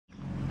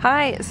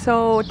Hi,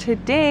 so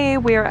today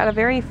we are at a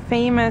very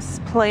famous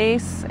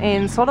place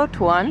in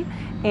Solothurn,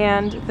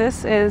 and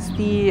this is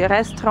the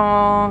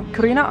restaurant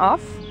Grüne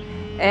Af,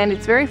 and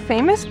it's very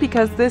famous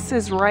because this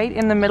is right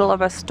in the middle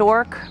of a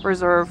stork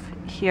reserve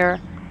here,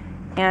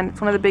 and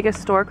it's one of the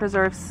biggest stork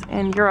reserves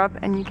in Europe,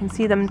 and you can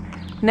see them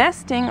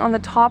nesting on the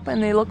top,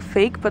 and they look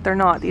fake, but they're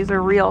not. These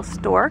are real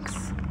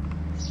storks,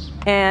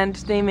 and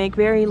they make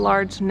very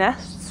large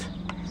nests.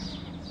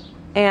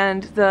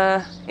 And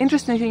the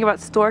interesting thing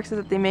about storks is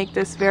that they make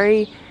this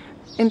very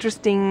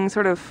interesting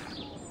sort of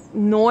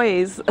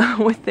noise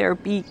with their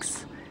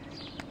beaks.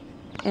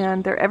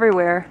 And they're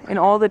everywhere, in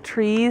all the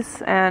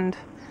trees, and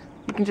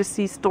you can just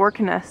see stork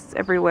nests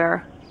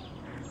everywhere.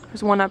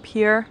 There's one up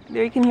here.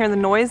 There you can hear the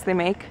noise they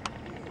make.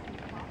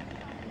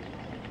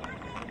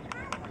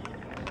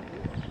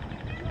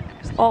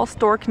 There's all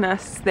stork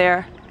nests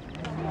there.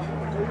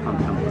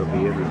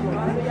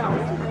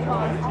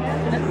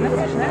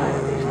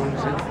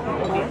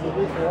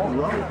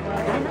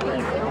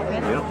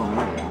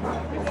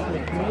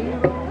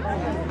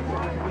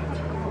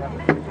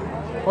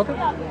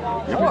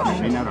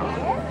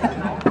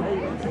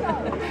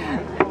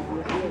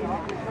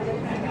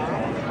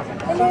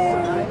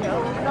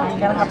 I'm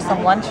gonna have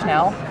some lunch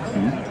now.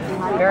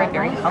 Very,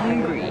 very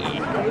hungry.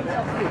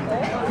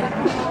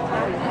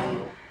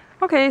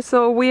 Okay,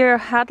 so we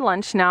had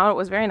lunch now. It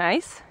was very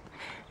nice.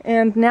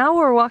 And now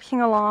we're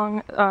walking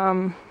along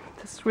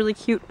this really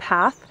cute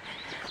path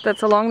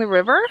that's along the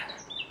river.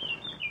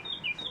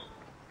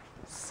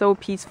 So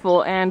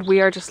peaceful, and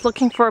we are just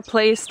looking for a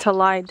place to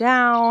lie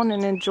down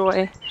and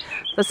enjoy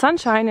the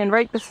sunshine. And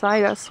right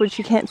beside us, which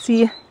you can't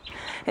see,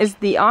 is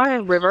the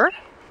Altreu river.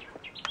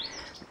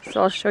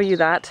 So I'll show you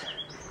that.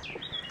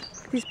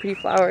 Look at these pretty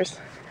flowers.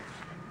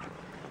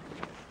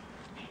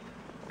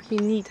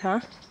 Pretty neat, huh?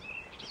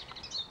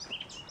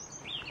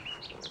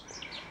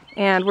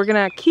 And we're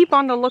gonna keep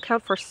on the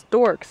lookout for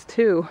storks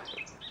too.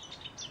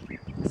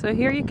 So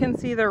here you can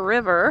see the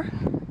river.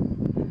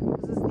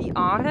 This is the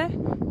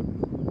Altreu.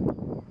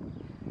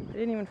 I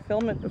didn't even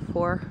film it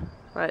before,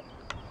 but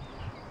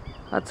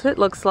that's what it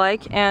looks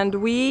like. And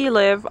we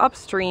live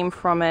upstream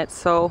from it,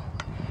 so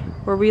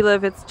where we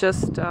live it's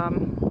just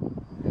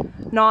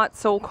not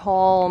so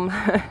calm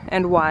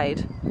and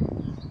wide.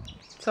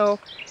 So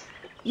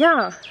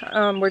yeah,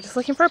 we're just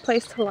looking for a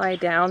place to lie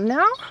down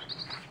now.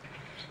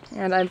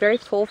 And I'm very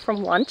full from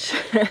lunch,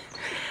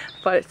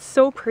 but it's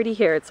so pretty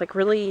here. It's like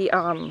really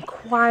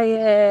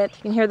quiet.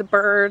 You can hear the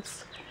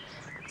birds.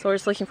 So we're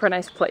just looking for a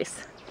nice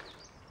place.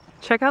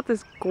 Check out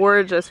this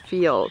gorgeous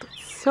field.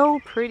 It's so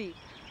pretty.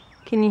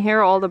 Can you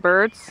hear all the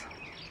birds?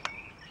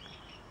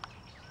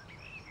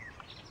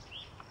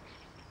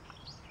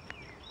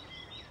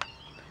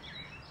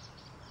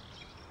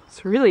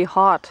 It's really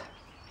hot.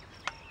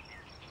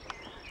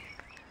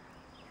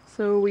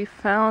 So we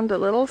found a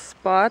little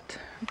spot.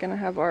 We're gonna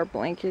have our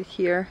blanket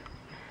here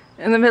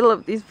in the middle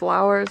of these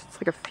flowers. It's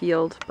like a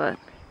field, but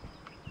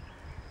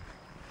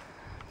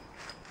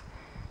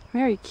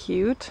very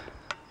cute.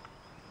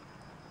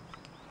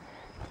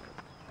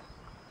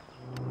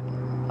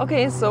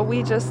 Okay, so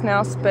we just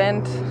now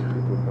spent,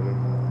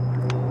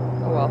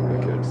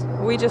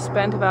 we just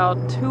spent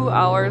about 2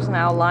 hours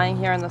now lying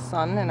here in the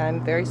sun, and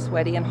I'm very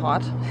sweaty and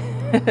hot.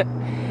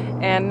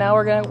 And now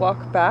we're gonna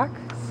walk back.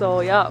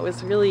 So yeah, it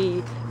was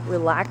really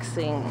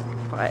relaxing,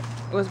 but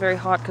it was very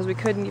hot because we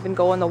couldn't even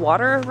go in the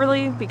water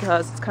really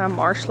because it's kind of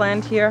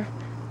marshland here,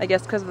 I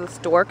guess because of the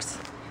storks.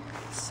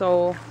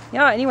 So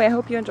yeah, anyway, I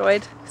hope you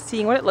enjoyed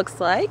seeing what it looks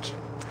like,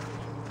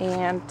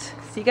 and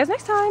see you guys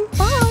next time.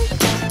 Bye!